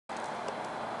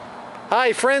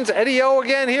Hi friends, Eddie O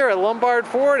again here at Lombard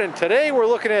Ford, and today we're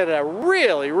looking at a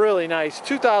really nice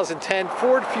 2010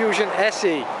 Ford Fusion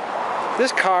SE.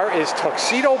 This car is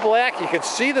Tuxedo black. You can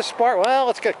see the spark. Well,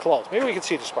 let's get close. Maybe we can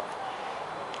see the spark.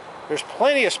 There's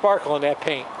plenty of sparkle in that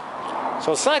paint.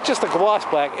 So it's not just a gloss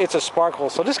black, it's a sparkle.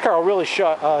 So this car will really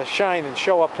shine and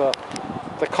show up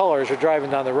the colors we're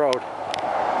driving down the road.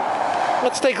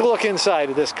 Let's take a look inside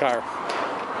of this car.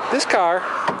 This car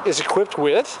is equipped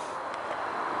with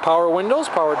power windows,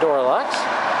 power door locks,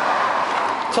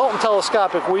 tilt and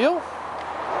telescopic wheel,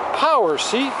 power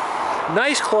seat,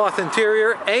 nice cloth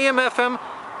interior, AM, FM,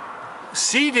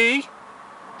 CD,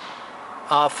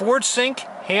 Ford Sync,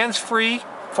 hands-free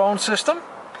phone system.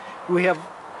 We have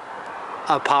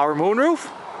a power moonroof.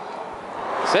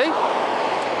 See?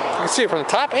 You can see it from the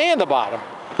top and the bottom.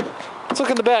 Let's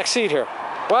look in the back seat here.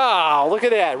 Wow, look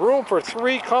at that. Room for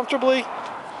three comfortably.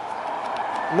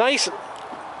 Nice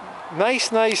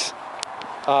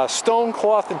stone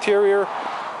cloth interior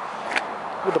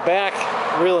with the back,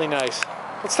 really nice.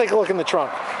 Let's take a look in the trunk.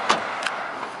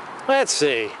 Let's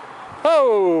see.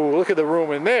 Oh, look at the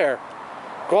room in there.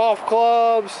 Golf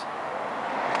clubs,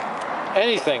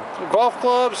 anything. Golf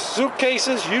clubs,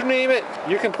 suitcases, you name it,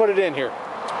 you can put it in here.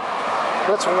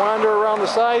 Let's wander around the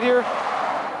side here.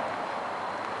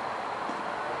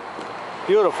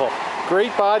 Beautiful.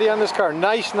 Great body on this car.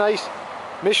 Nice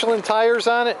Michelin tires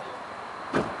on it.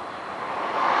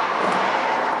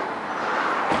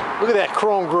 Look at that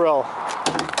chrome grille.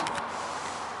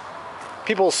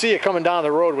 People will see it coming down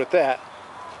the road with that.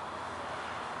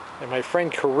 And my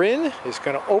friend Corinne is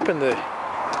going to open the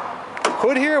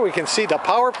hood here. We can see the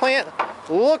power plant.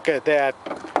 Look at that.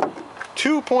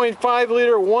 2.5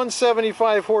 liter,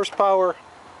 175 horsepower,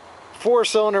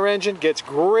 4-cylinder engine. Gets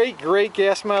great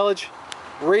gas mileage.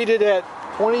 Rated at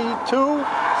 22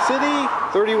 city,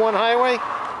 31 highway.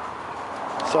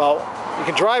 So you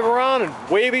can drive around and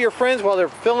wave at your friends while they're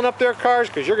filling up their cars,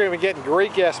 because you're going to be getting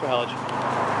great gas mileage.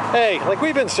 Hey, like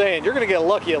we've been saying, you're going to get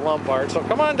lucky at Lombard. So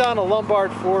come on down to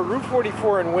Lombard Ford, Route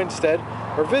 44 in Winstead,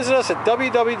 or visit us at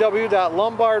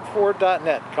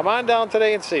www.lombardford.net. Come on down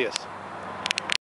today and see us.